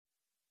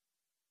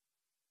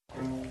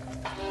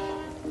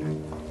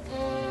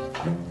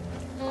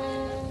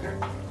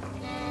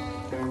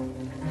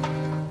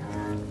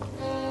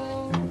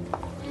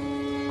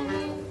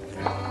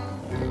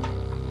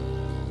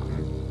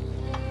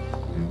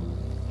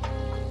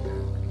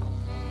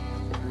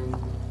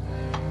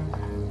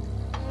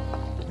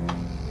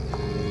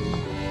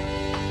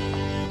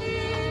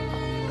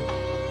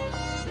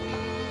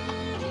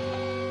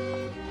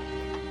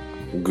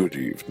Good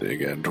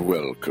evening, and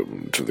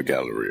welcome to the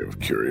Gallery of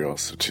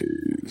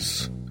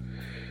Curiosities.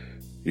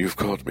 You've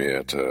caught me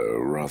at a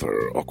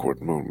rather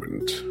awkward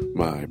moment.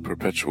 My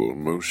perpetual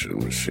motion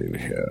machine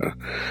here,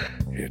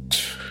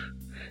 it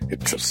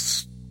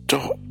just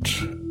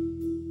stopped.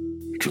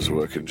 It was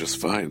working just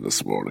fine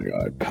this morning.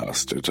 I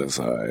passed it as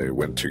I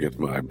went to get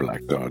my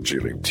black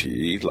Darjeeling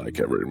tea, like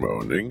every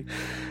morning.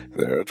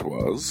 There it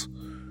was.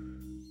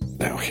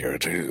 Now here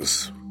it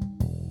is.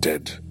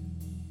 Dead.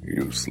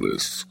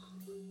 Useless.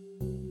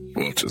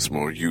 What is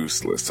more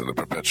useless than a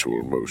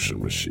perpetual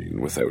motion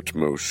machine without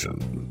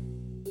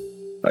motion?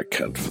 I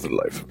can't for the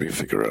life of me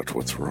figure out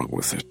what's wrong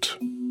with it.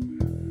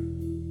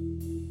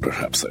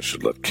 Perhaps I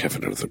should let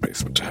Kevin out of the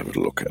basement to have a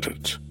look at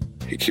it.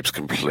 He keeps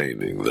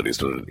complaining that he's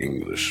not an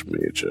English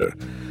major.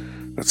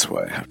 That's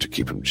why I have to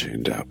keep him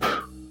chained up.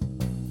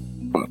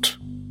 But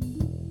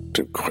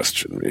don't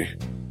question me.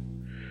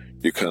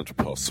 You can't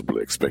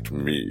possibly expect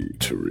me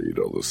to read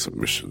all the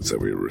submissions that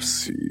we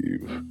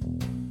receive.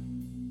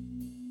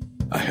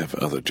 I have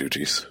other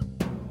duties.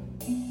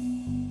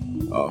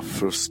 Our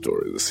first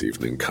story this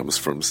evening comes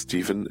from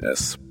Stephen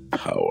S.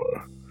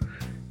 Power.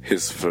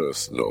 His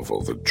first novel,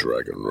 The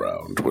Dragon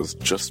Round, was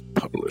just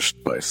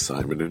published by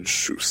Simon &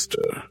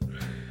 Schuster.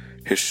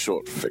 His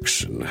short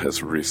fiction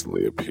has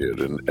recently appeared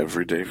in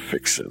Everyday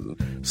Fiction,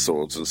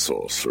 Swords and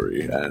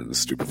Sorcery, and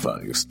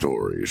Stupefying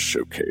Stories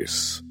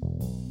Showcase.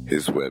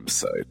 His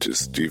website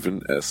is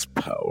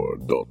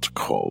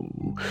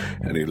stephenspower.com,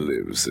 and he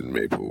lives in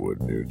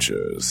Maplewood, New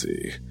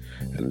Jersey,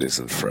 and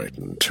isn't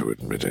frightened to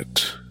admit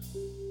it.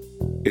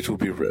 It will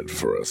be read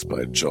for us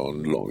by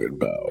John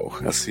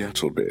Longenbaugh, a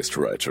Seattle-based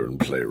writer and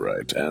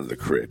playwright, and the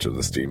creator of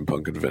the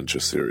steampunk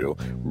adventure serial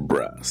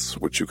Brass,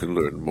 which you can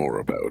learn more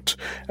about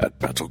at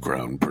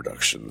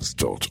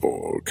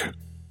battlegroundproductions.org.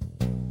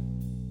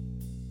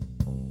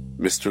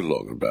 Mr.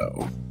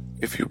 Longenbaugh,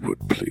 if you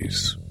would,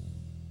 please.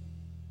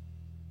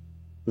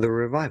 The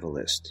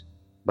Revivalist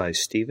by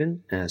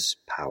Stephen S.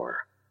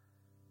 Power.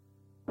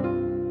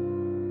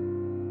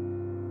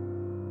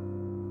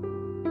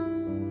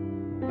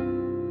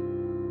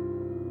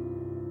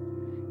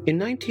 In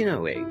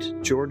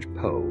 1908, George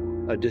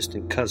Poe, a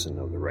distant cousin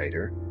of the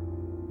writer,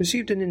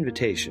 received an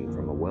invitation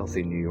from a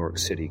wealthy New York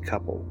City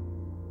couple.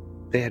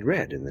 They had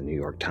read in the New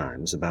York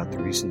Times about the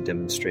recent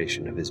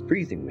demonstration of his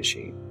breathing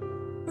machine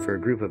for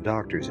a group of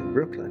doctors in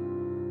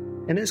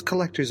Brooklyn, and as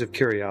collectors of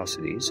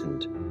curiosities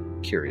and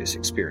curious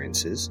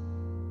experiences,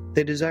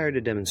 they desired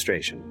a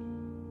demonstration.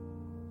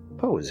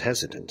 Poe was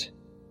hesitant.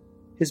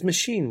 His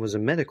machine was a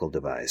medical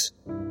device,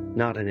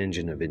 not an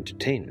engine of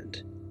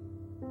entertainment.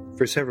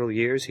 For several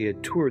years he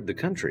had toured the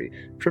country,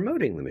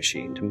 promoting the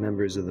machine to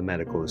members of the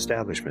medical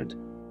establishment.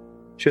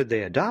 Should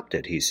they adopt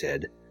it, he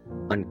said,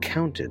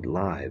 uncounted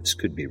lives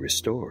could be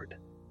restored.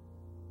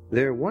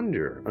 Their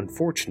wonder,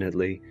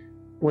 unfortunately,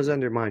 was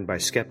undermined by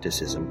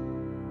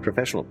skepticism,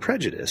 professional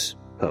prejudice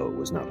 — Poe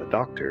was not a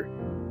doctor —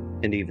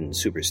 and even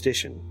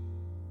superstition.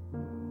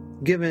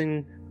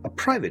 Giving a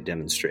private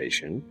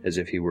demonstration, as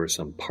if he were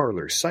some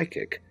parlor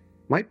psychic,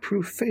 might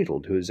prove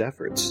fatal to his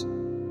efforts.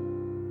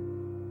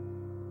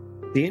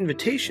 The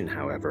invitation,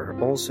 however,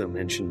 also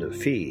mentioned a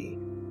fee,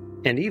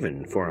 and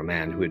even for a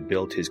man who had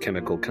built his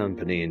chemical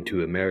company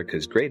into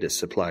America's greatest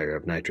supplier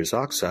of nitrous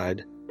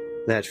oxide,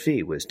 that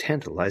fee was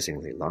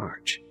tantalizingly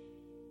large.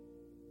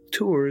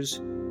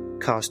 Tours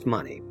cost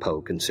money,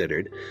 Poe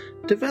considered.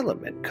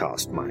 Development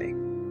cost money.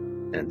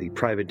 And the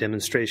private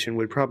demonstration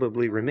would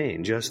probably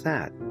remain just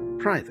that,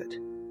 private.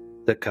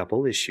 The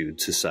couple eschewed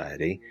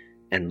society,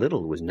 and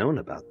little was known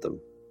about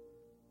them.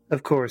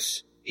 Of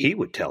course, he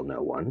would tell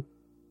no one,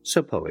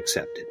 so Poe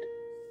accepted.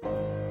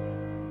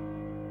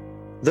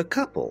 The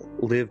couple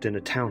lived in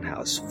a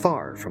townhouse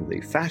far from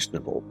the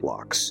fashionable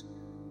blocks.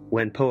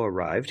 When Poe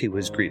arrived, he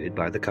was greeted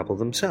by the couple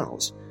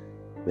themselves.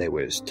 They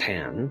were as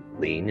tan,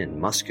 lean,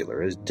 and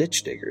muscular as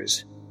ditch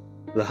diggers.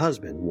 The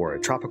husband wore a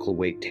tropical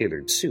weight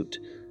tailored suit,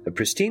 a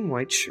pristine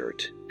white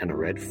shirt, and a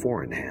red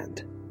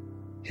four-in-hand.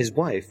 His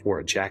wife wore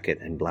a jacket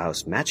and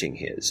blouse matching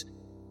his,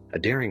 a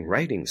daring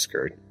riding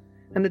skirt,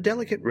 and a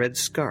delicate red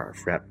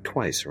scarf wrapped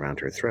twice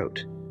around her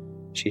throat.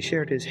 She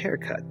shared his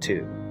haircut,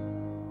 too.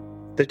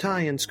 The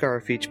tie and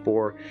scarf each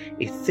bore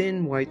a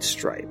thin white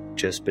stripe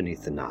just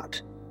beneath the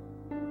knot.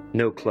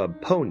 No club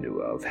Poe knew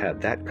of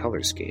had that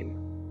color scheme.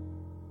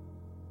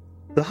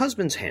 The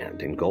husband's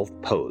hand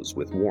engulfed Poe's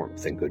with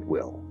warmth and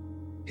goodwill.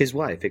 His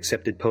wife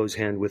accepted Poe's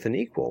hand with an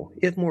equal,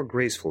 if more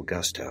graceful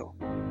gusto.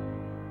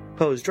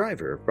 Poe's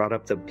driver brought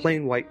up the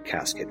plain white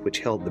casket which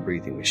held the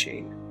breathing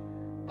machine.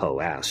 Poe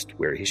asked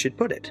where he should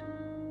put it.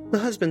 The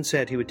husband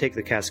said he would take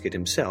the casket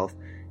himself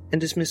and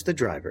dismissed the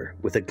driver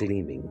with a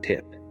gleaming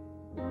tip.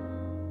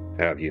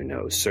 "Have you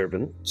no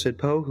servant," said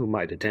Poe, "who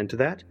might attend to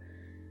that?"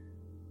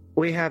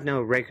 "We have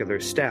no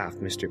regular staff,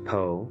 Mr.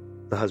 Poe,"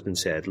 the husband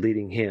said,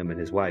 leading him and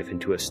his wife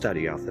into a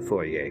study off the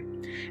foyer.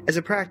 "As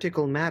a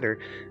practical matter,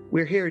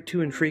 we're here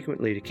too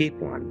infrequently to keep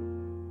one.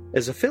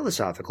 As a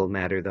philosophical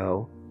matter,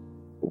 though,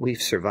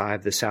 we've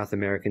survived the South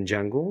American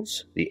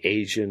jungles, the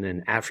Asian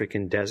and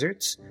African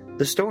deserts,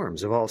 the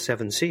storms of all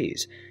 7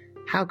 seas,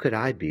 How could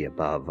I be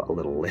above a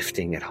little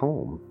lifting at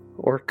home,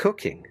 or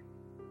cooking,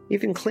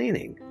 even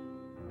cleaning?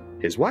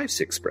 His wife's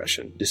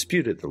expression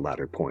disputed the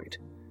latter point.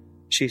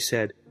 She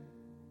said,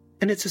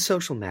 "And it's a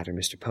social matter,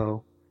 Mr.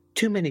 Poe.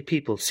 Too many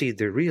people cede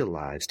their real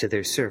lives to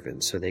their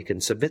servants so they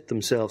can submit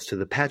themselves to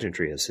the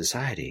pageantry of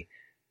society.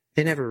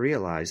 They never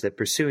realize that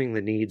pursuing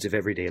the needs of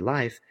everyday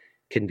life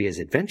can be as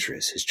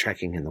adventurous as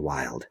trekking in the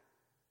wild."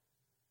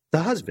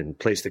 The husband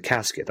placed the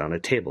casket on a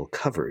table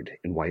covered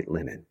in white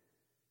linen.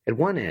 At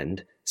one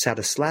end sat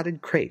a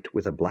slatted crate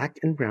with a black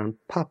and brown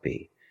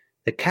puppy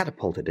that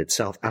catapulted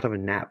itself out of a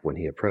nap when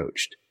he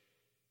approached.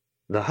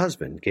 The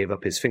husband gave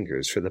up his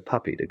fingers for the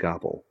puppy to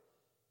gobble.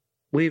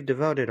 "We've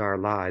devoted our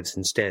lives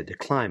instead to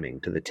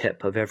climbing to the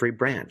tip of every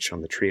branch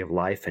on the tree of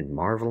life and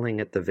marveling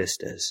at the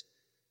vistas.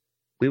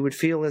 We would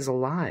feel as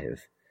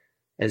alive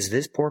as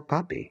this poor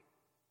puppy."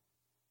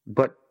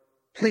 "But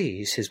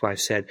please," his wife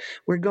said,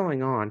 "we're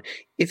going on.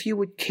 If you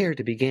would care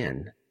to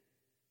begin."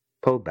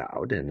 Poe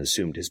bowed and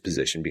assumed his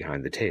position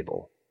behind the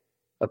table.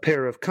 A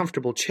pair of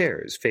comfortable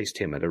chairs faced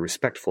him at a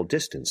respectful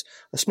distance,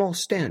 a small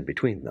stand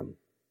between them.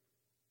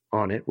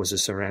 On it was a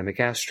ceramic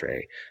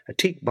ashtray, a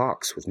teak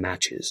box with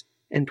matches,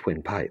 and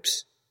twin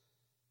pipes.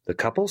 The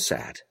couple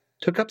sat,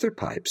 took up their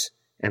pipes,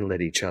 and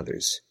lit each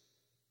other's.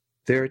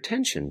 Their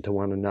attention to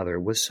one another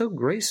was so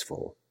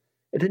graceful,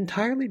 it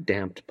entirely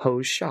damped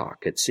Poe's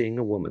shock at seeing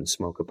a woman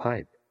smoke a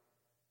pipe.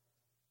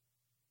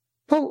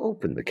 Poe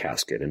opened the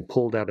casket and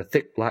pulled out a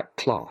thick black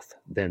cloth,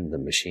 then the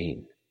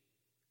machine.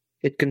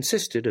 It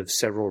consisted of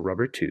several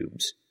rubber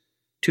tubes,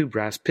 2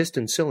 brass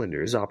piston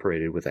cylinders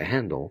operated with a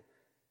handle,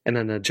 and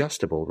an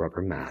adjustable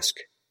rubber mask.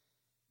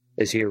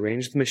 As he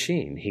arranged the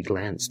machine, he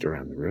glanced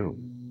around the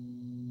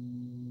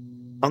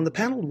room. On the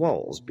paneled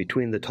walls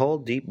between the tall,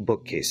 deep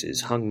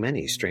bookcases hung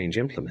many strange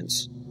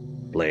implements.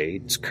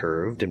 Blades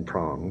curved and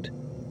pronged,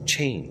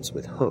 chains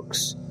with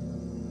hooks,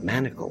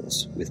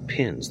 manacles with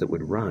pins that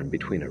would run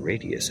between a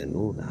radius and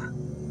ulna.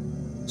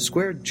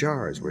 Square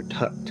jars were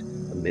tucked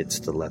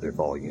amidst the leather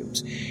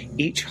volumes,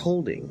 each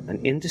holding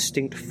an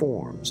indistinct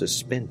form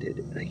suspended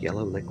in a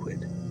yellow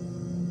liquid.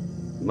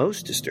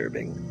 Most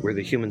disturbing were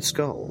the human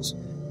skulls,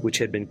 which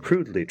had been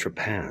crudely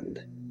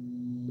trepanned.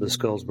 The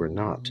skulls were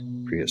not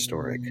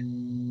prehistoric.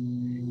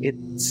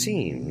 It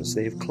seems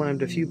they've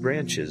climbed a few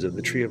branches of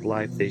the tree of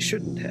life they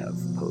shouldn't have,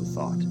 Poe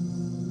thought.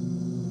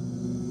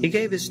 He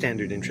gave his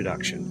standard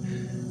introduction.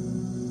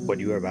 What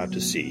you are about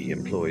to see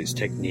employs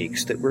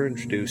techniques that were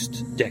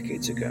introduced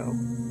decades ago,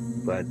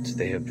 but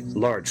they have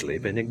largely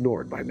been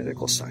ignored by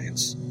medical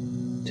science.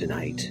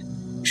 Tonight,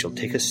 we shall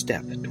take a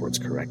step towards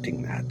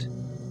correcting that.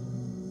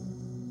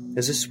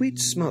 As a sweet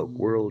smoke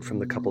whirled from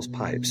the couple's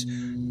pipes,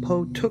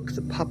 Poe took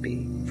the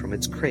puppy from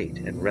its crate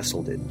and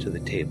wrestled it to the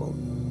table.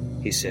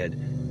 He said,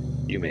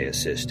 "You may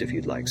assist if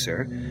you'd like,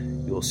 sir.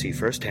 You will see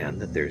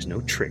firsthand that there's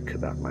no trick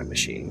about my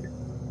machine.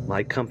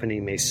 My company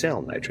may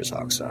sell nitrous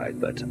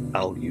oxide, but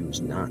I'll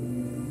use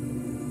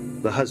none."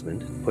 The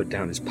husband put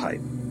down his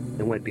pipe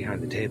and went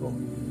behind the table.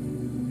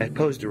 At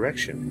Poe's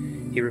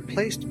direction, he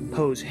replaced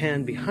Poe's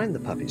hand behind the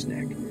puppy's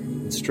neck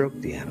and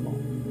stroked the animal.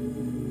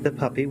 The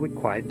puppy would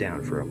quiet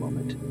down for a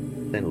moment,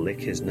 then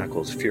lick his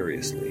knuckles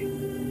furiously.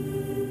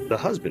 The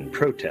husband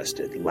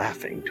protested,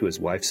 laughing to his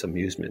wife's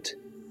amusement.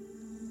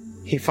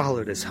 "He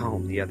followed us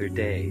home the other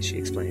day," she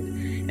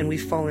explained, "and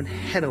we've fallen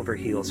head over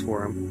heels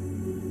for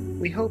him.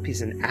 We hope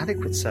he's an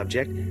adequate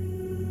subject.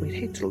 We'd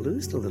hate to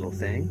lose the little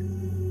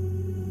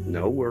thing."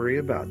 "No worry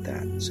about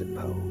that," said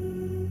Poe.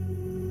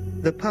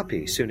 The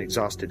puppy soon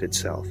exhausted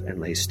itself and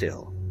lay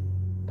still.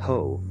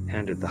 Poe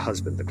handed the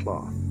husband the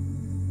cloth.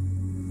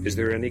 "Is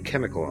there any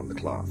chemical on the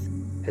cloth?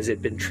 Has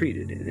it been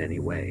treated in any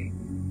way?"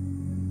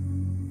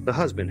 The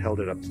husband held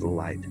it up to the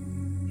light.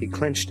 He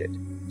clenched it,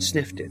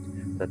 sniffed it,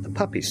 let the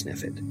puppy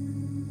sniff it.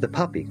 The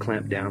puppy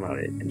clamped down on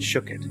it and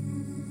shook it.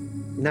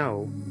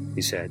 "No,"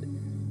 he said,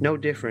 "no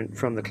different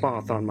from the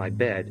cloth on my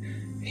bed.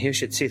 You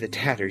should see the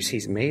tatters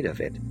he's made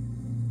of it."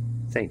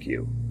 "Thank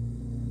you.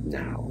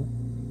 Now?"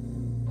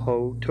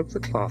 Poe took the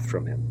cloth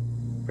from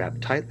him,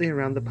 wrapped tightly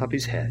around the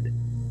puppy's head,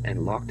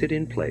 and locked it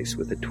in place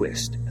with a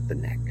twist at the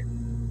neck.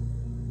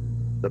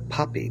 The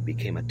puppy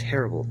became a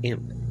terrible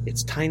imp,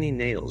 its tiny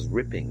nails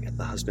ripping at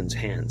the husband's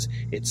hands,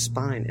 its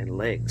spine and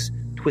legs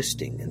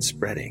twisting and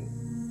spreading.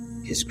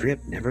 His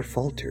grip never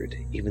faltered,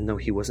 even though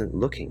he wasn't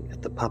looking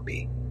at the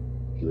puppy.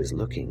 He was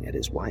looking at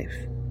his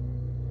wife.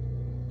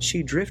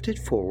 She drifted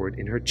forward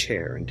in her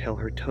chair until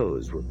her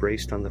toes were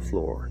braced on the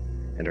floor,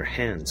 and her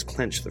hands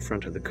clenched the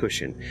front of the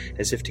cushion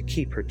as if to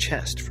keep her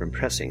chest from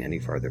pressing any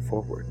farther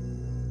forward.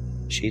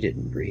 She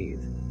didn't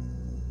breathe.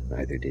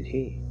 Neither did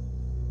he.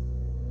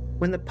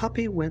 When the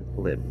puppy went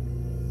limp,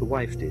 the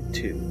wife did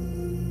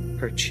too.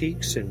 Her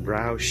cheeks and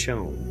brow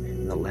shone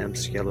in the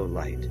lamp's yellow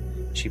light.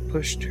 She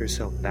pushed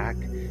herself back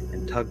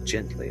and tugged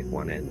gently at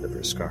one end of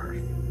her scarf.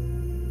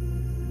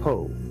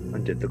 Poe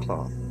undid the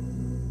cloth.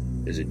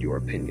 "Is it your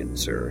opinion,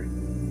 sir,"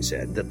 he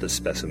said, "that the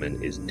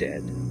specimen is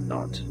dead,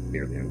 not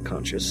merely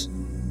unconscious?"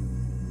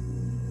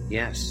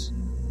 "Yes,"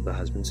 the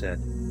husband said.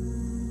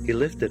 He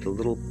lifted a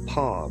little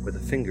paw with a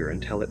finger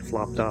until it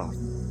flopped off.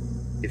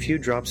 A few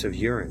drops of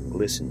urine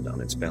glistened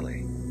on its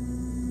belly.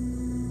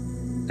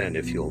 "And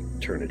if you'll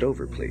turn it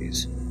over,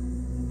 please."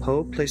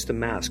 Poe placed the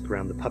mask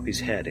around the puppy's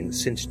head and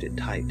cinched it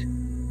tight.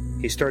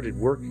 He started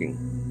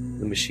working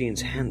the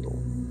machine's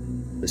handle.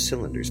 The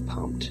cylinders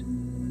pumped.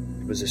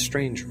 There was a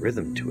strange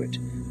rhythm to it,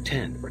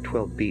 10 or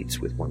 12 beats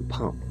with one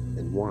pump,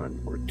 then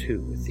 1 or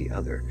 2 with the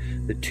other.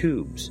 The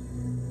tubes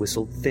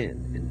whistled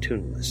thin and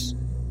tuneless.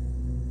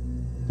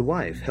 The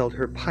wife held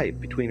her pipe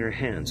between her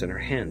hands and her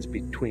hands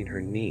between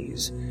her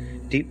knees.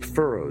 Deep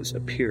furrows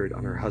appeared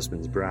on her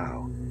husband's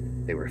brow.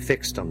 They were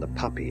fixed on the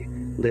puppy,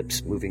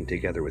 lips moving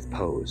together with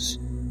Poe's.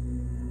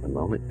 A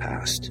moment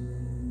passed.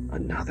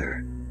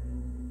 Another.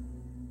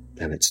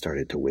 Then it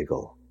started to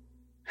wiggle,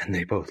 and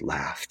they both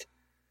laughed.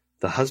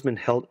 The husband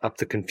held up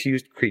the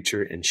confused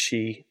creature, and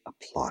she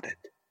applauded.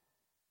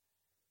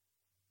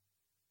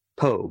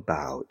 Poe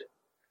bowed.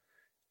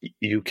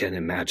 "You can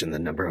imagine the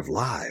number of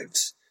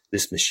lives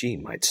this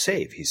machine might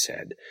save," he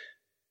said.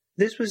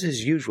 This was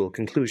his usual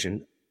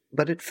conclusion,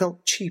 but it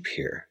felt cheap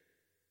here.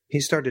 He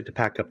started to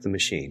pack up the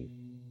machine.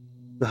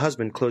 The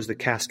husband closed the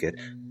casket,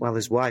 while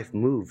his wife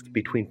moved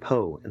between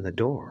Poe and the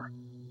door.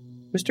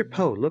 Mr.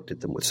 Poe looked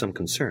at them with some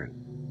concern.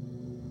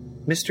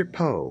 "Mr.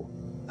 Poe,"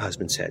 the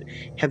husband said,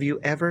 "have you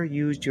ever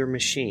used your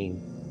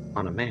machine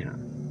on a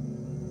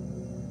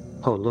man?"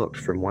 Poe looked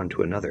from one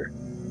to another.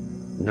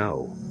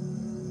 "No,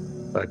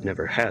 I've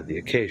never had the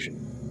occasion."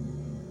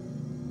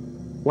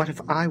 "What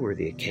if I were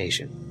the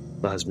occasion?"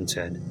 the husband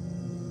said.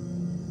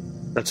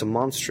 "That's a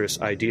monstrous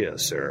idea,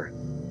 sir."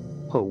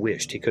 Poe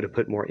wished he could have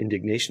put more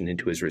indignation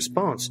into his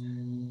response,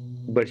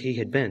 but he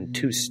had been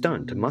too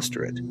stunned to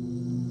muster it.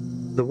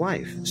 The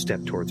wife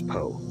stepped towards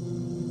Poe.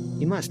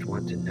 "You must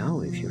want to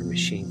know if your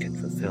machine can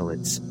fulfill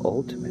its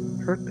ultimate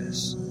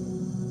purpose."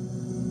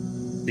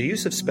 "The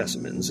use of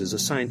specimens is a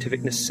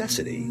scientific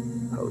necessity,"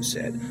 Poe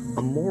said,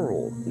 "a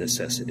moral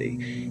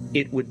necessity.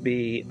 It would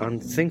be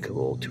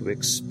unthinkable to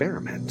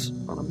experiment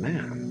on a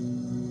man."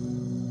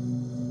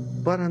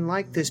 "But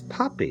unlike this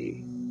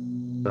puppy,"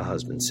 the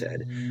husband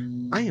said,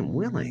 "I am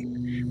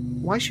willing.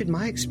 Why should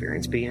my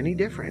experience be any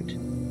different?"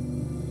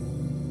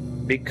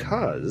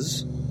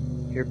 "Because,"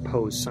 here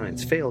Poe's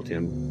science failed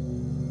him,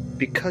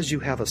 "because you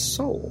have a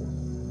soul."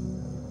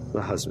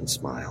 The husband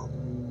smiled.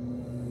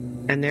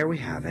 "And there we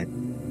have it.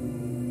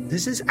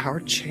 This is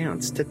our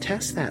chance to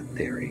test that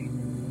theory,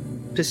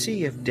 to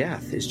see if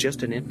death is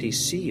just an empty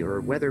sea or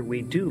whether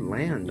we do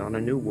land on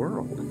a new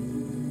world.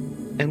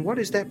 And what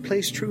is that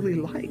place truly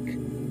like?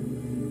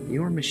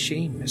 Your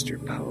machine, Mr.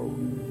 Poe,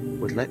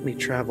 would let me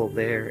travel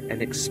there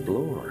and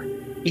explore,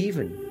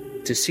 even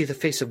to see the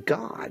face of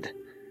God,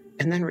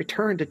 and then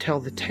return to tell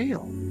the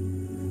tale.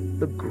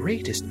 The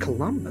greatest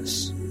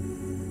Columbus."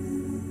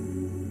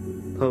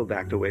 Poe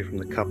backed away from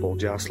the couple,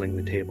 jostling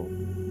the table.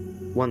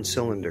 One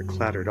cylinder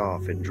clattered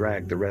off and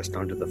dragged the rest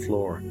onto the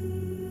floor.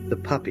 The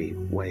puppy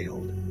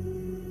wailed.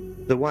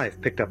 The wife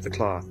picked up the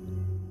cloth.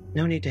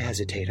 "No need to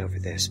hesitate over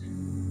this.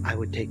 I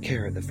would take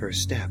care of the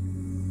first step."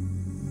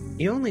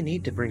 "You only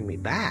need to bring me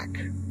back,"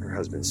 her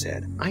husband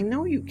said. "I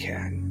know you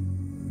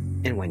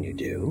can. And when you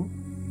do,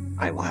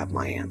 I will have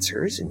my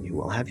answers and you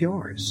will have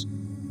yours."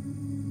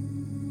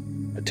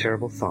 A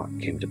terrible thought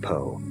came to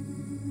Poe.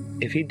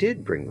 If he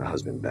did bring the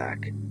husband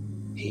back,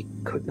 he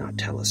could not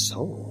tell a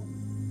soul.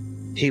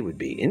 He would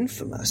be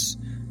infamous,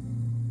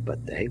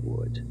 but they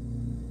would.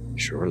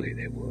 Surely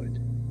they would.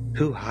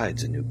 Who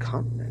hides a new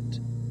continent?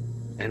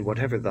 And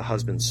whatever the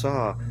husband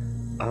saw,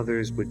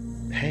 others would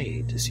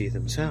pay to see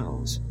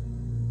themselves.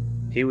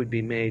 He would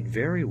be made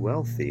very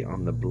wealthy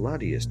on the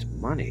bloodiest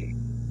money,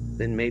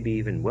 then maybe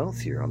even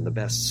wealthier on the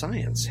best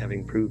science,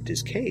 having proved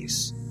his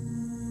case.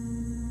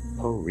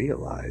 Poe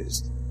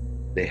realized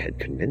they had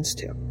convinced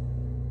him.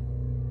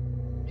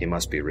 "He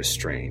must be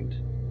restrained,"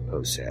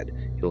 Poe said.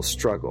 "He'll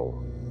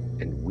struggle,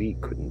 and we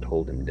couldn't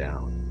hold him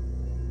down."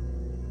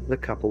 The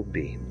couple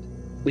beamed.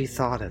 "We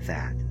thought of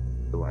that,"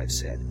 the wife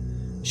said.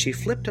 She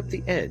flipped up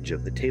the edge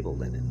of the table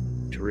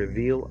linen to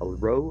reveal a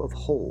row of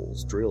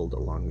holes drilled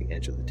along the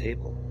edge of the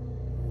table.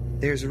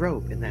 "There's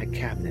rope in that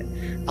cabinet.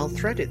 I'll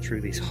thread it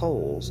through these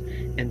holes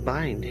and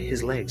bind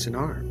his legs and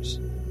arms."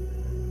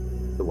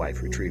 The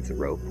wife retrieved the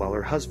rope while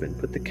her husband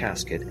put the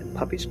casket and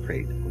puppy's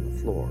crate on the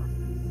floor.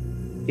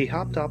 He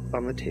hopped up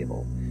on the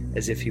table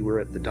as if he were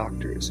at the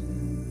doctor's,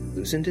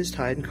 loosened his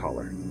tie and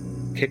collar,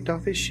 kicked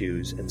off his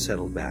shoes, and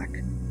settled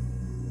back.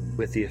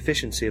 With the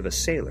efficiency of a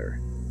sailor,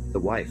 the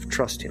wife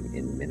trussed him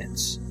in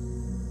minutes.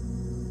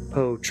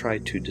 Poe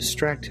tried to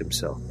distract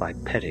himself by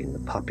petting the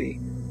puppy,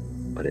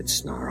 but it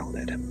snarled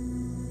at him.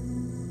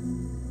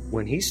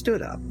 When he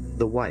stood up,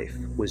 the wife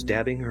was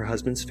dabbing her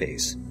husband's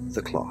face with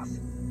a cloth.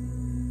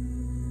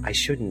 "I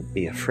shouldn't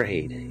be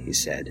afraid," he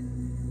said.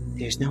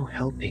 "There's no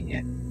helping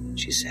it,"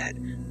 she said,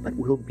 "but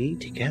we'll be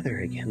together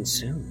again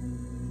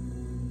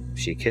soon."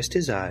 She kissed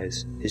his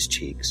eyes, his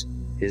cheeks,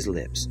 his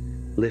lips,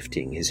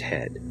 lifting his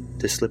head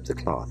to slip the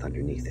cloth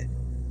underneath it.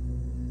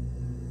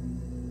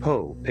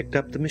 Poe picked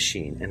up the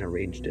machine and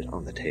arranged it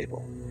on the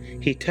table.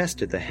 He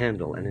tested the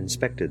handle and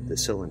inspected the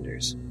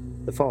cylinders.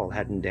 The fall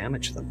hadn't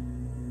damaged them.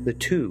 The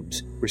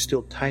tubes were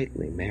still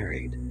tightly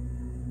married.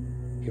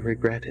 He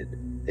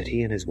regretted that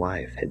he and his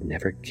wife had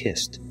never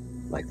kissed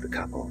like the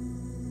couple.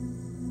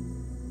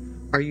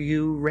 "Are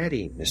you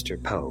ready,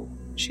 Mr. Poe?"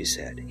 she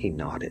said. He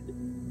nodded.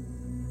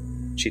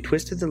 She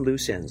twisted the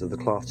loose ends of the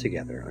cloth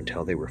together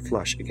until they were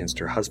flush against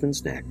her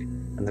husband's neck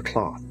and the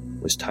cloth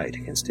was tight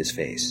against his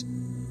face.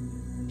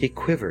 He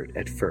quivered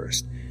at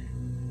first,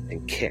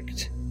 and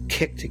kicked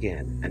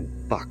again,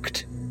 and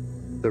bucked.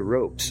 The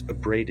ropes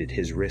abraded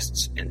his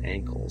wrists and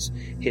ankles.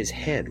 His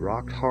head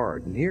rocked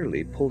hard,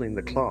 nearly pulling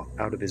the cloth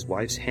out of his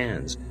wife's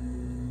hands,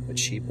 but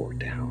she bore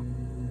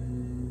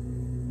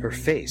down. Her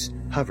face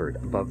hovered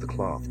above the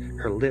cloth,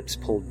 her lips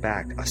pulled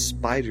back, a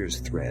spider's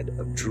thread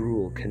of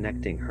drool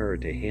connecting her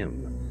to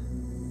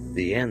him.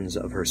 The ends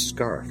of her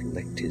scarf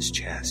licked his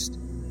chest.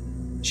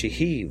 She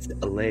heaved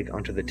a leg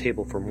onto the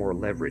table for more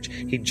leverage.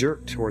 He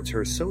jerked towards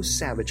her so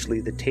savagely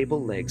the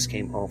table legs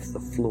came off the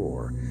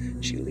floor.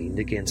 She leaned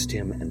against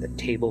him, and the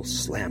table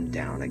slammed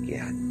down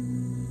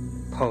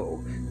again.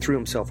 Poe threw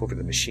himself over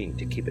the machine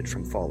to keep it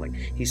from falling.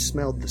 He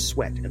smelled the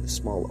sweat in the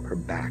small of her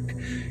back.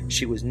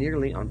 She was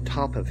nearly on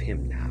top of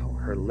him now,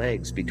 her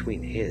legs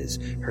between his,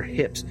 her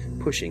hips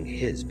pushing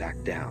his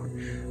back down.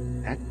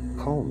 That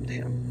calmed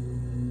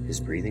him. His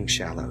breathing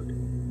shallowed.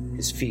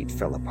 His feet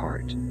fell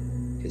apart.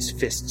 His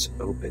fists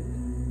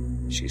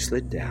opened. She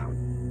slid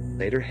down,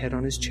 laid her head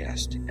on his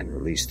chest, and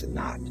released the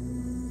knot.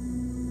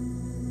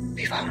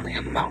 "We've only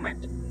a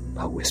moment,"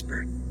 Poe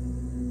whispered.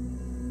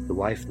 The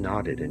wife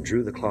nodded and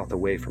drew the cloth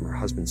away from her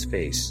husband's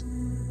face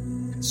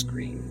and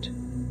screamed.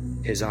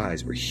 His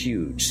eyes were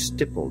huge,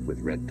 stippled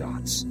with red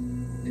dots.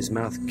 His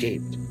mouth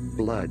gaped,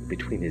 blood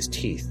between his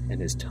teeth and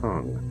his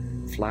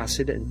tongue,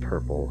 flaccid and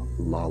purple,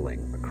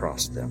 lolling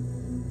across them.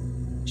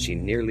 She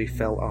nearly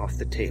fell off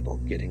the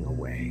table, getting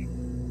away.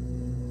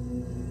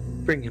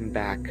 "Bring him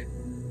back.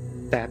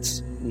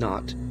 That's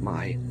not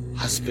my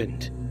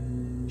husband."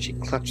 She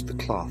clutched the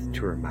cloth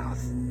to her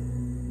mouth.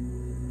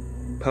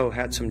 Poe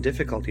had some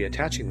difficulty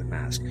attaching the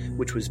mask,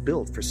 which was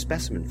built for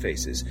specimen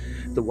faces,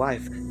 the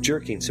wife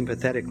jerking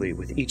sympathetically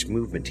with each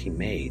movement he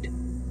made.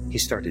 He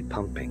started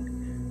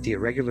pumping. The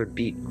irregular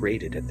beat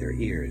grated at their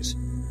ears.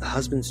 The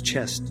husband's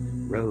chest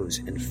rose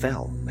and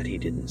fell, but he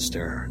didn't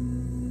stir.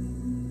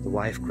 The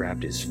wife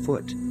grabbed his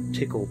foot,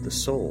 tickled the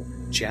sole,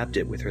 jabbed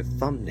it with her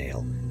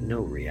thumbnail.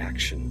 No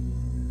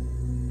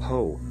reaction.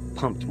 Poe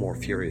pumped more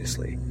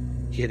furiously.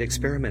 He had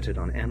experimented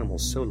on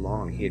animals so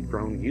long he had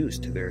grown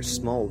used to their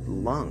small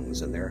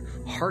lungs and their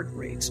heart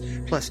rates.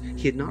 Plus,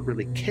 he had not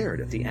really cared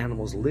if the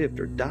animals lived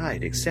or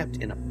died, except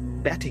in a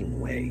betting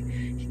way.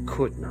 He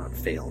could not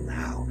fail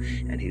now,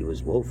 and he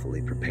was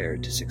woefully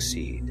prepared to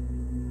succeed.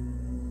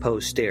 Poe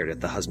stared at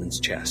the husband's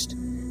chest.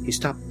 He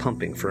stopped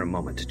pumping for a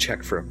moment to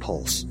check for a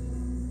pulse.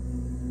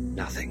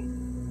 Nothing.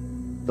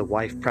 The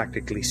wife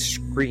practically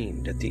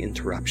screamed at the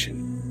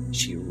interruption.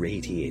 She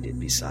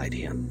radiated beside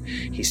him.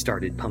 He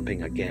started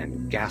pumping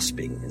again,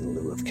 gasping in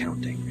lieu of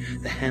counting.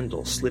 The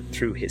handle slipped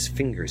through his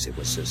fingers, it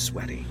was so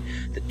sweaty.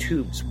 The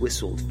tubes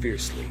whistled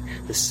fiercely.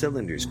 The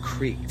cylinders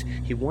creaked.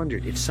 He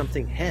wondered if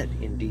something had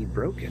indeed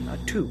broken, a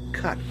tube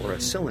cut or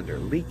a cylinder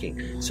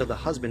leaking, so the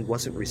husband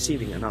wasn't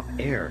receiving enough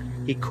air.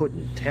 He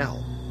couldn't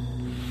tell.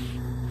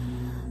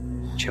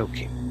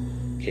 Choking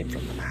came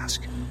from the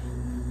mask.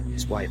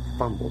 His wife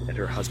fumbled at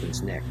her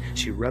husband's neck.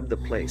 She rubbed the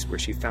place where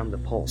she found the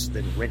pulse,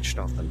 then wrenched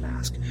off the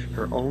mask.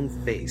 Her own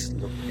face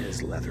looked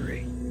as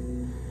leathery.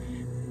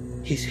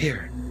 "He's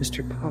here,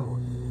 Mr. Poe,"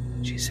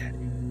 she said.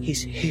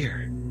 "He's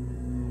here."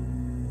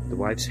 The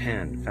wife's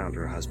hand found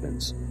her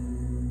husband's.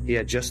 He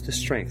had just the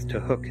strength to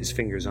hook his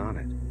fingers on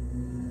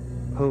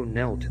it. Poe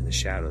knelt in the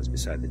shadows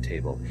beside the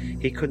table.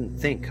 He couldn't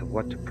think of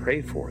what to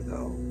pray for,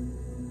 though.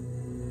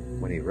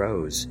 When he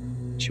rose,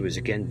 she was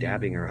again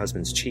dabbing her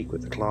husband's cheek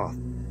with the cloth.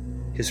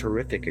 His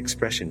horrific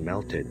expression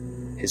melted,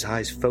 his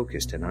eyes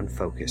focused and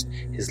unfocused,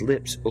 his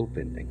lips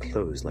opened and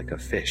closed like a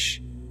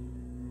fish.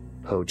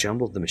 Poe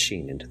jumbled the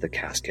machine into the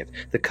casket.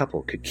 The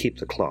couple could keep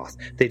the cloth.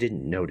 They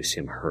didn't notice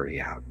him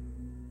hurry out.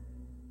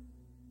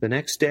 The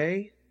next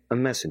day, a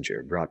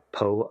messenger brought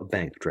Poe a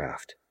bank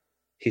draft.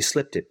 He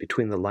slipped it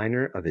between the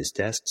liner of his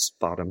desk's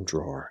bottom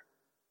drawer.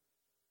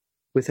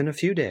 Within a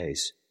few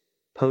days,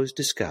 Poe's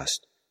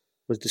disgust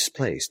was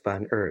displaced by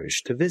an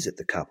urge to visit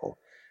the couple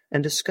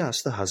and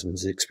discuss the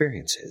husband's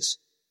experiences.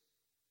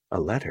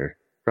 A letter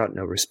brought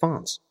no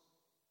response,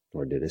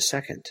 nor did a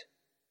second.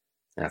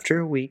 After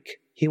a week,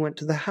 he went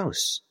to the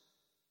house.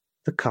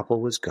 The couple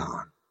was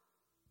gone.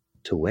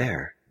 To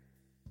where?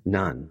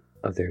 None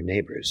of their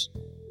neighbors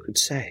could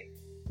say.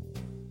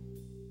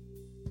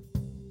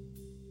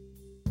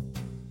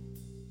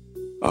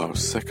 Our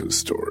second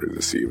story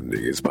this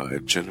evening is by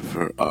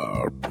Jennifer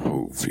R.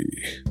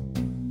 Povey.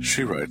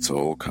 She writes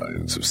all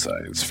kinds of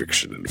science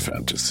fiction and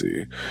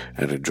fantasy,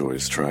 and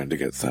enjoys trying to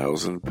get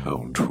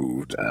 1,000-pound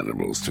hooved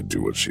animals to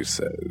do what she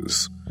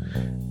says,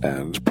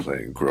 and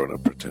playing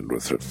grown-up pretend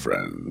with her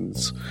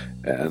friends,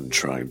 and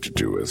trying to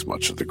do as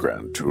much of the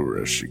grand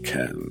tour as she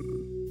can.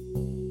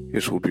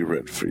 It will be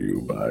read for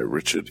you by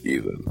Richard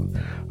Elen,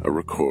 a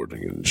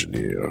recording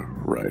engineer,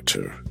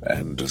 writer,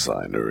 and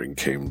designer in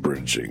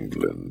Cambridge,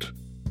 England.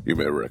 You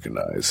may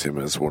recognize him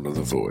as one of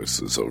the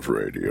voices of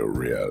Radio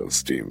Real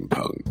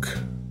Steampunk.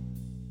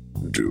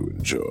 Do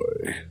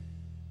enjoy.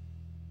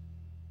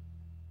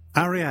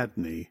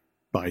 Ariadne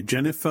by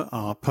Jennifer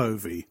R.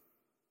 Povey.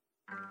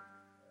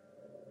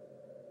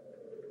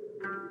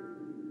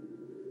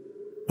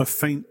 A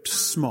faint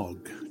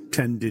smog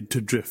tended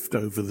to drift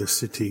over the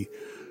city,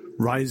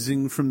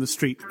 rising from the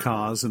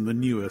streetcars and the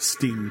newer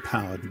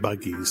steam-powered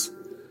buggies.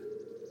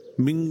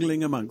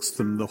 Mingling amongst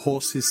them, the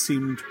horses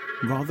seemed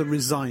rather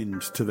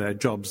resigned to their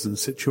jobs and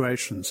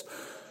situations.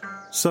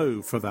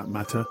 So, for that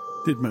matter,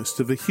 did most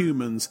of the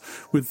humans,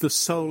 with the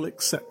sole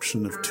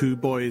exception of two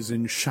boys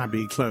in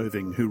shabby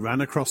clothing who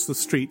ran across the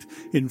street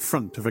in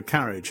front of a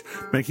carriage,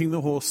 making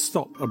the horse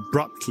stop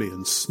abruptly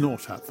and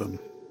snort at them.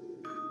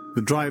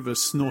 The driver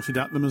snorted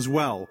at them as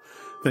well,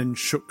 then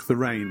shook the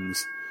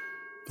reins.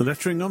 The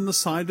lettering on the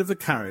side of the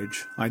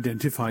carriage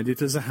identified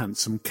it as a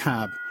hansom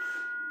cab,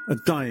 a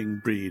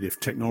dying breed if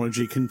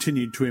technology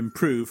continued to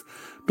improve,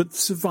 but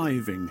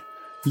surviving,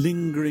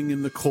 lingering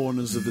in the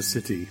corners of the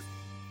city.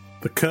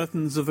 The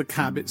curtains of the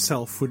cab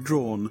itself were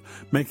drawn,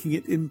 making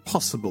it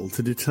impossible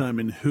to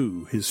determine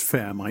who his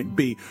fare might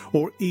be,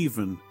 or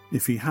even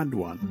if he had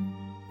one.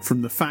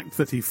 From the fact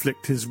that he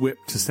flicked his whip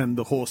to send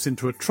the horse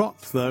into a trot,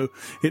 though,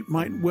 it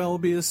might well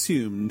be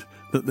assumed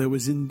that there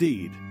was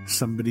indeed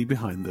somebody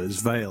behind those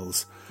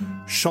veils.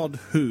 Shod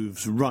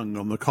hooves rung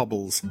on the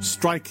cobbles,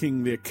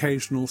 striking the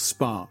occasional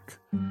spark.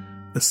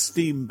 A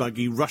steam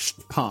buggy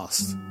rushed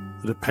past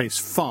at a pace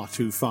far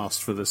too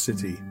fast for the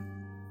city.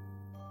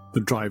 The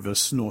driver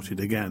snorted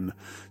again,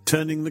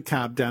 turning the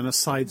cab down a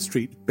side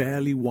street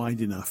barely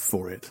wide enough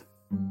for it.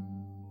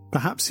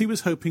 Perhaps he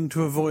was hoping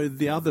to avoid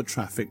the other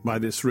traffic by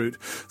this route,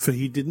 for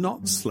he did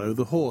not slow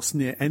the horse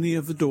near any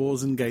of the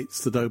doors and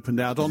gates that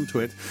opened out onto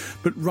it,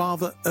 but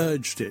rather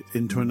urged it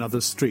into another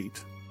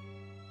street.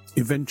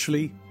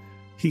 Eventually,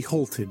 he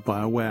halted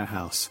by a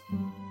warehouse.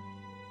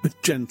 A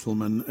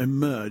gentleman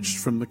emerged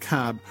from the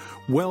cab,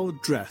 well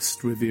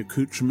dressed with the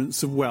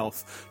accoutrements of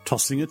wealth,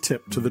 tossing a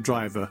tip to the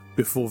driver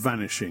before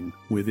vanishing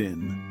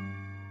within.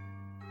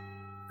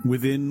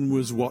 Within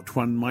was what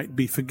one might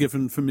be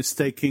forgiven for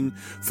mistaking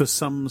for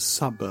some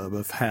suburb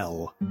of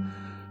hell.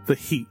 The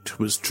heat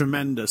was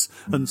tremendous,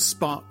 and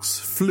sparks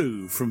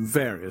flew from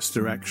various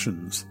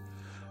directions.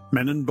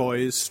 Men and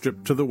boys,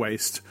 stripped to the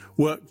waist,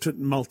 worked at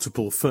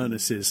multiple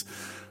furnaces.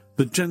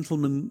 The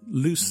gentleman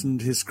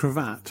loosened his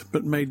cravat,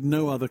 but made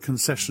no other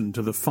concession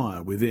to the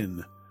fire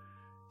within.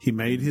 He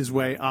made his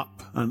way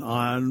up an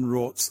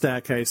iron-wrought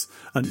staircase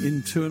and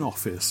into an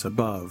office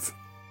above.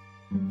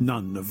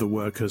 None of the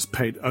workers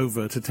paid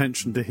overt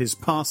attention to his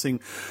passing,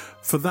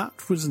 for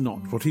that was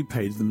not what he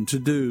paid them to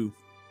do.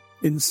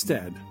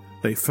 Instead,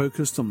 they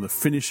focused on the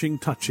finishing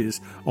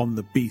touches on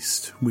the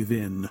beast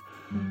within.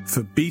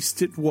 For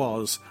beast it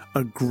was,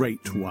 a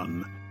great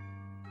one.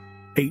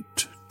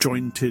 8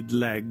 jointed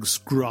legs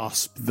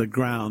grasped the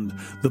ground,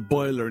 the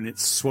boiler in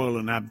its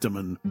swollen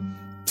abdomen.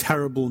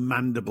 Terrible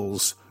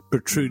mandibles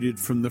protruded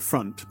from the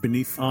front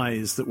beneath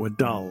eyes that were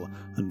dull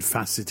and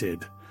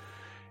faceted.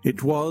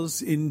 It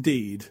was,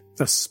 indeed,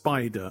 a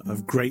spider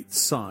of great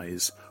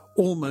size,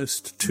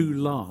 almost too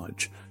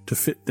large to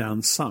fit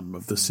down some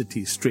of the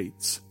city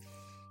streets.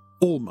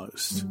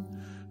 Almost,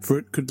 for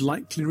it could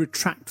likely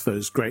retract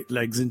those great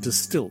legs into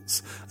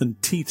stilts and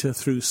teeter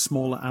through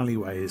smaller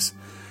alleyways.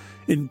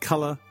 In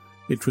colour,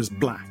 it was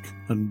black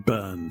and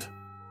burned.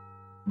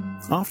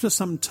 After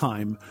some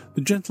time,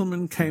 the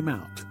gentleman came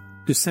out,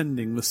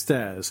 descending the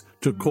stairs,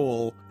 to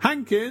call,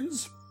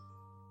 "Hankins!"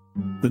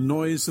 The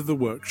noise of the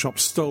workshop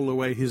stole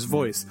away his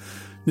voice,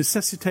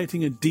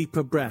 necessitating a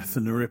deeper breath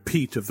and a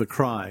repeat of the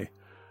cry.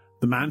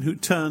 The man who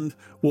turned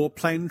wore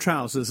plain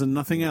trousers and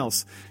nothing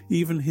else,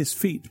 even his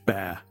feet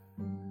bare.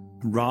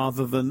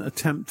 Rather than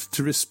attempt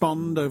to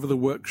respond over the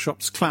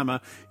workshop's clamour,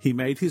 he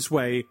made his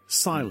way,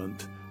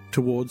 silent,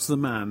 towards the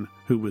man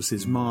who was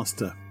his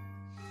master.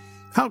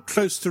 "How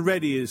close to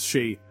ready is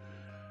she?"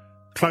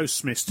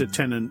 "Close, Mr.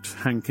 Tennant,"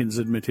 Hankins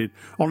admitted.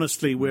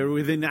 "Honestly, we're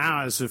within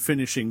hours of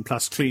finishing,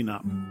 plus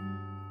clean-up."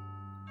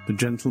 The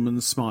gentleman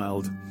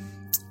smiled.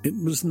 It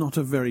was not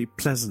a very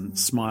pleasant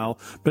smile,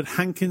 but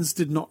Hankins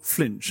did not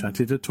flinch at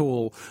it at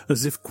all,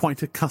 as if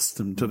quite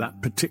accustomed to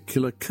that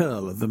particular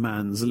curl of the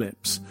man's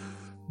lips.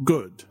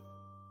 "Good.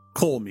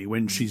 Call me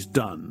when she's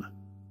done."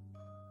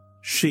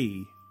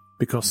 She,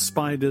 because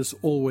spiders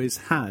always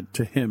had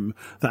to him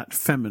that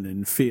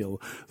feminine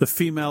feel, the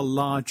female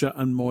larger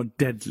and more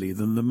deadly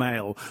than the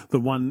male,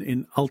 the one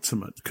in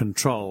ultimate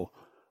control.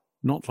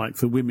 Not like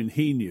the women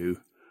he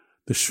knew,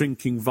 the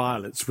shrinking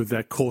violets with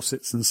their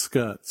corsets and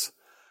skirts.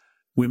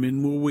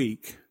 Women were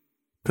weak,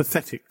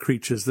 pathetic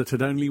creatures that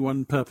had only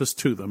one purpose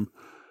to them,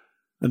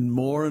 and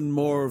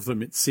more of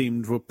them, it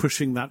seemed, were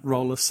pushing that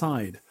role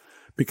aside,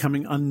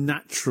 becoming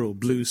unnatural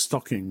blue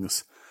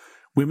stockings.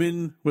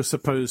 Women were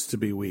supposed to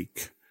be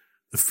weak.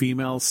 The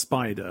female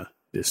spider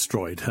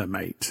destroyed her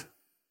mate.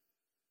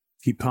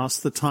 He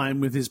passed the time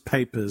with his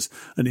papers,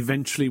 and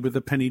eventually with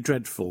a penny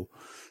dreadful,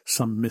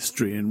 some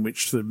mystery in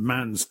which the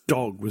man's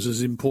dog was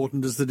as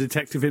important as the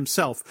detective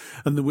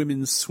himself, and the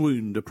women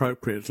swooned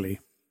appropriately.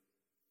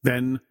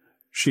 Then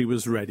she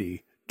was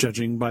ready,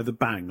 judging by the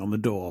bang on the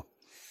door.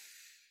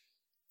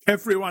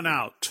 "Everyone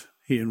out,"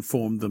 he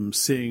informed them,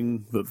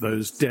 seeing that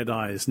those dead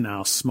eyes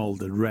now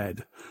smouldered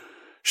red.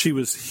 She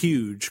was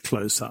huge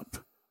close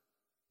up.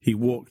 He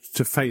walked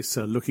to face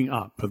her, looking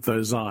up at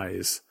those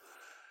eyes.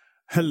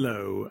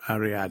 "Hello,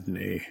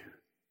 Ariadne."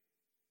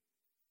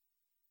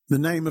 The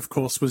name, of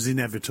course, was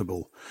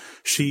inevitable.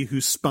 She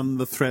who spun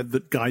the thread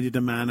that guided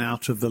a man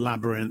out of the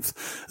labyrinth,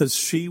 as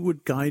she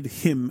would guide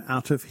him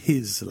out of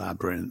his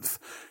labyrinth.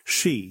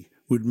 She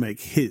would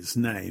make his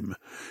name.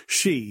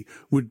 She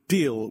would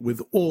deal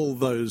with all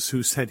those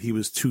who said he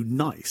was too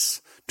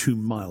nice, too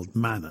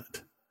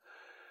mild-mannered.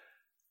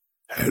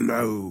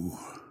 "Hello,"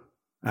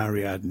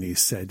 Ariadne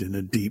said in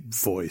a deep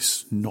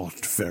voice,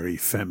 not very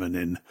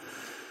feminine.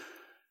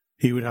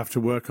 He would have to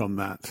work on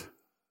that.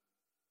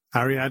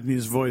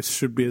 Ariadne's voice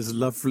should be as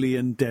lovely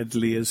and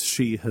deadly as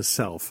she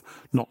herself,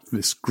 not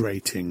this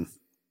grating.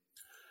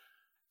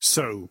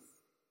 "So,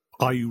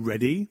 are you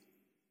ready?"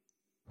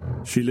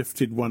 She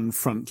lifted one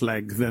front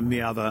leg, then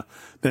the other,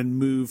 then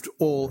moved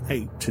all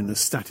 8 in a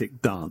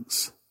static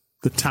dance.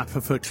 The tap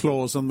of her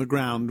claws on the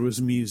ground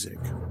was music.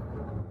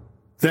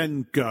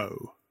 "Then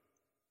go."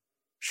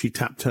 She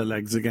tapped her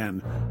legs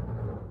again.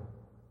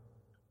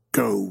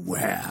 "Go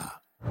where?"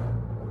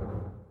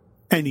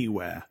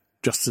 "Anywhere,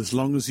 just as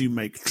long as you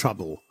make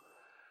trouble."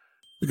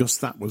 Because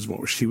that was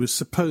what she was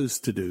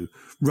supposed to do.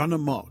 Run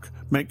amok,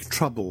 make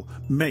trouble,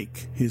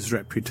 make his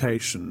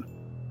reputation.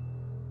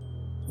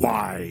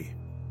 "Why?"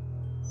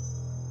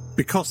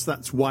 "Because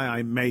that's why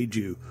I made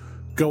you.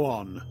 Go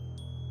on."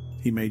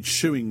 He made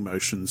shooing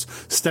motions,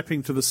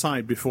 stepping to the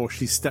side before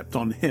she stepped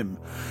on him.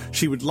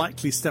 She would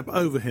likely step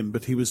over him,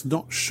 but he was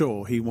not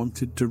sure he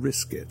wanted to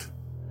risk it.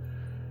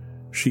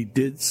 She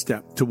did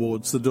step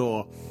towards the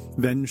door.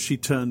 Then she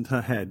turned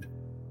her head.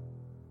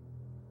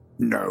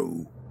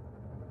 "No.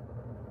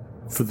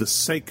 For the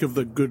sake of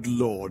the good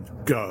Lord,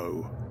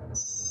 go."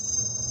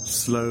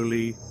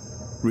 Slowly,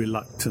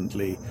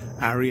 reluctantly,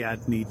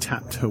 Ariadne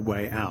tapped her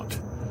way out.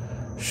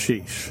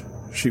 Sheesh,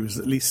 she was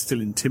at least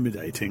still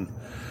intimidating.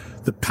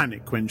 The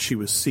panic when she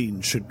was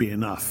seen should be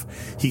enough.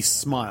 He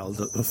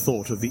smiled at the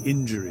thought of the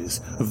injuries,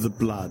 of the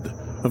blood,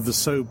 of the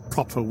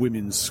so-proper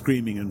women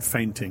screaming and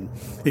fainting.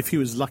 If he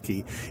was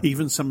lucky,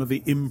 even some of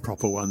the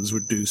improper ones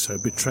would do so,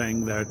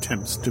 betraying their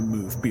attempts to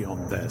move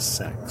beyond their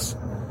sex.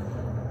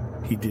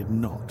 He did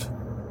not,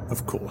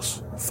 of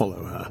course,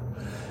 follow her.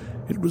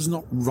 It was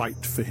not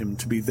right for him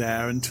to be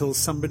there until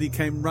somebody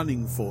came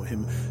running for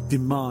him,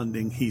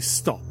 demanding he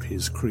stop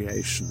his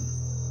creation.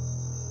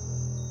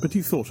 But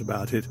he thought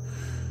about it,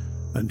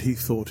 and he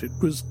thought it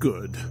was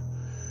good.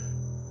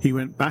 He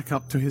went back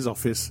up to his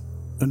office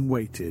and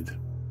waited.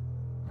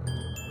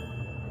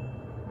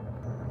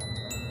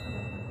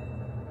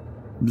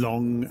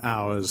 Long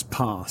hours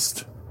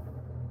passed,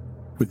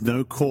 with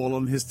no call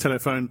on his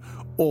telephone,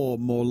 or,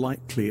 more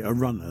likely, a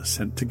runner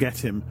sent to get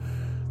him.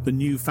 The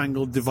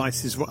newfangled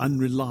devices were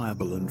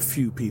unreliable, and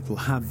few people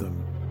had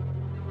them.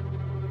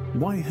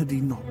 Why had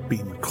he not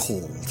been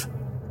called?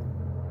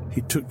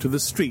 He took to the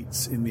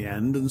streets in the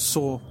end and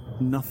saw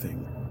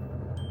nothing.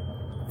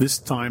 This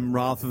time,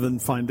 rather than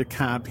find a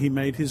cab, he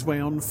made his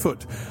way on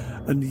foot.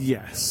 And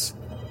yes,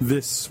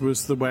 this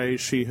was the way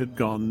she had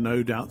gone,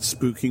 no doubt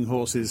spooking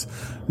horses,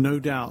 no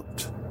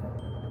doubt.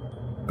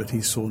 But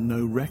he saw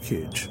no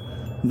wreckage,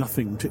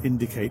 nothing to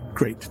indicate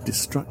great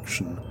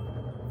destruction.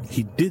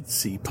 He did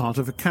see part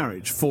of a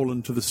carriage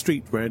fallen to the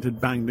street where it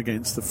had banged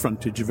against the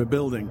frontage of a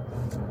building.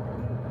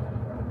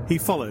 He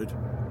followed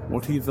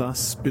what he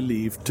thus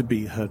believed to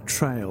be her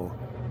trail.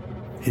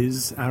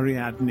 His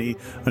Ariadne,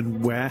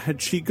 and where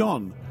had she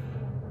gone?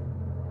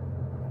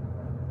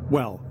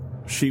 Well,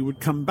 she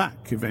would come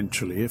back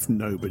eventually if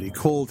nobody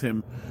called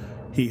him.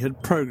 He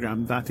had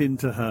programmed that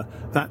into her,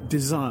 that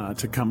desire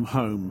to come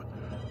home.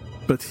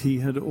 But he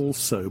had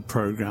also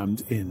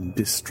programmed in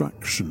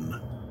destruction.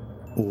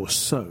 Or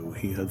so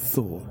he had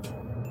thought.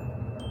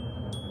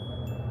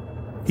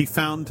 He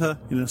found her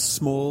in a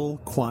small,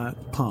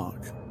 quiet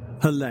park,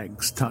 her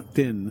legs tucked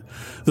in.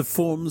 The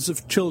forms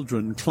of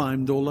children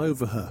climbed all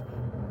over her.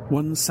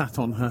 One sat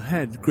on her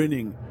head,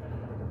 grinning.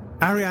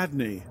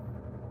 "Ariadne!"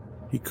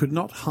 He could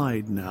not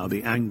hide now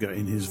the anger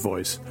in his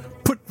voice.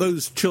 "Put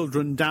those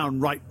children down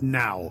right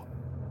now!"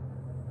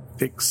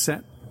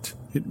 Except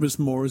it was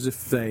more as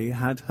if they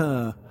had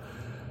her.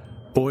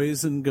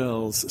 Boys and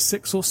girls,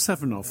 6 or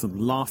 7 of them,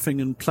 laughing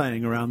and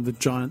playing around the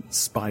giant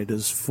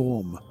spider's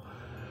form.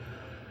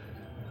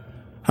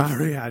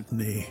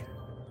 Ariadne,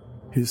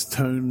 his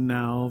tone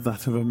now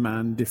that of a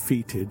man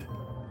defeated.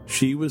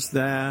 She was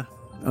there,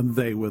 and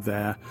they were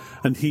there,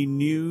 and he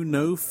knew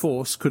no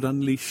force could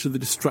unleash the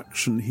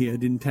destruction he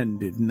had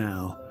intended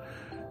now.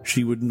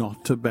 She would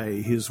not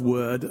obey his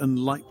word, and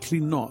likely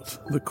not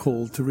the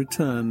call to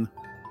return.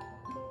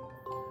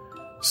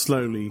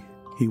 Slowly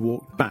he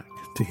walked back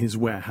to his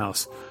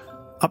warehouse,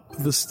 up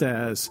the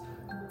stairs,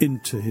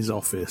 into his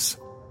office.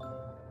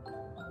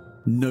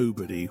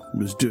 Nobody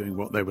was doing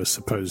what they were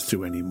supposed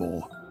to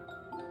anymore.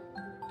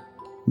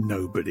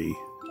 Nobody,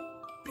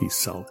 he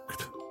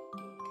sulked.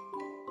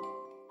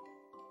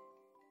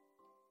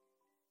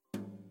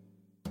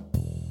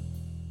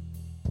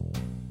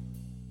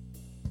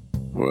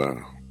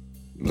 Well,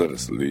 let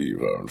us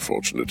leave our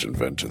unfortunate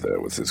inventor there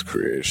with his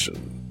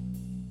creation.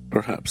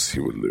 Perhaps he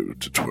will live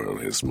to twirl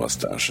his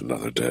mustache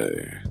another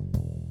day.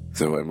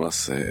 Though I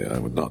must say I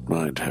would not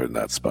mind having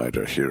that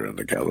spider here in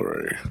the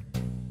gallery.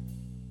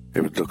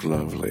 It would look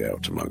lovely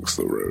out amongst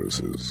the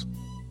roses.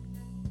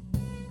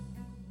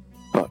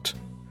 But,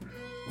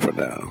 for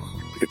now,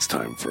 it's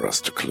time for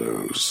us to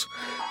close.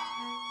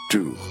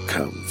 Do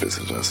come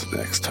visit us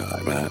next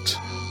time at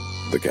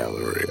the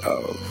Gallery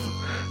of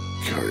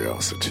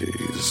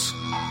Curiosities.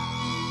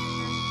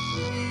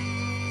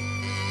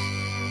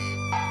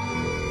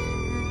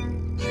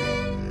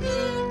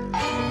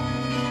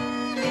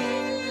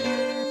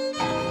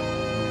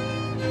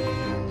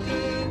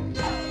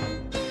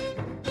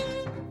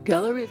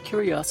 Gallery of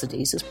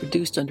Curiosities is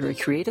produced under a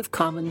Creative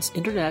Commons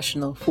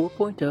International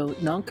 4.0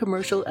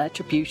 non-commercial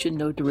attribution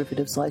no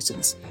derivatives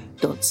license.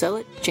 Don't sell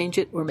it, change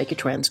it, or make a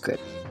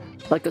transcript.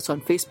 Like us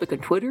on Facebook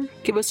and Twitter,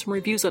 give us some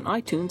reviews on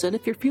iTunes, and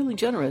if you're feeling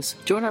generous,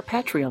 join our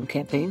Patreon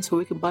campaign so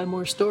we can buy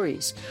more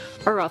stories.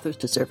 Our authors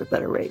deserve a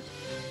better rate.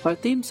 Our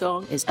theme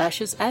song is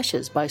Ashes,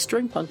 Ashes by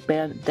string punk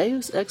band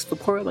Deus Ex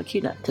Vapora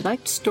Machina.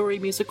 Tonight's story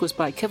music was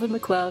by Kevin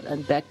MacLeod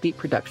and Backbeat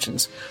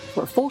Productions.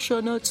 For full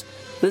show notes,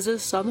 visit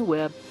us on the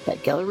web at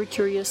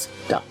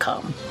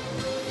gallerycurious.com.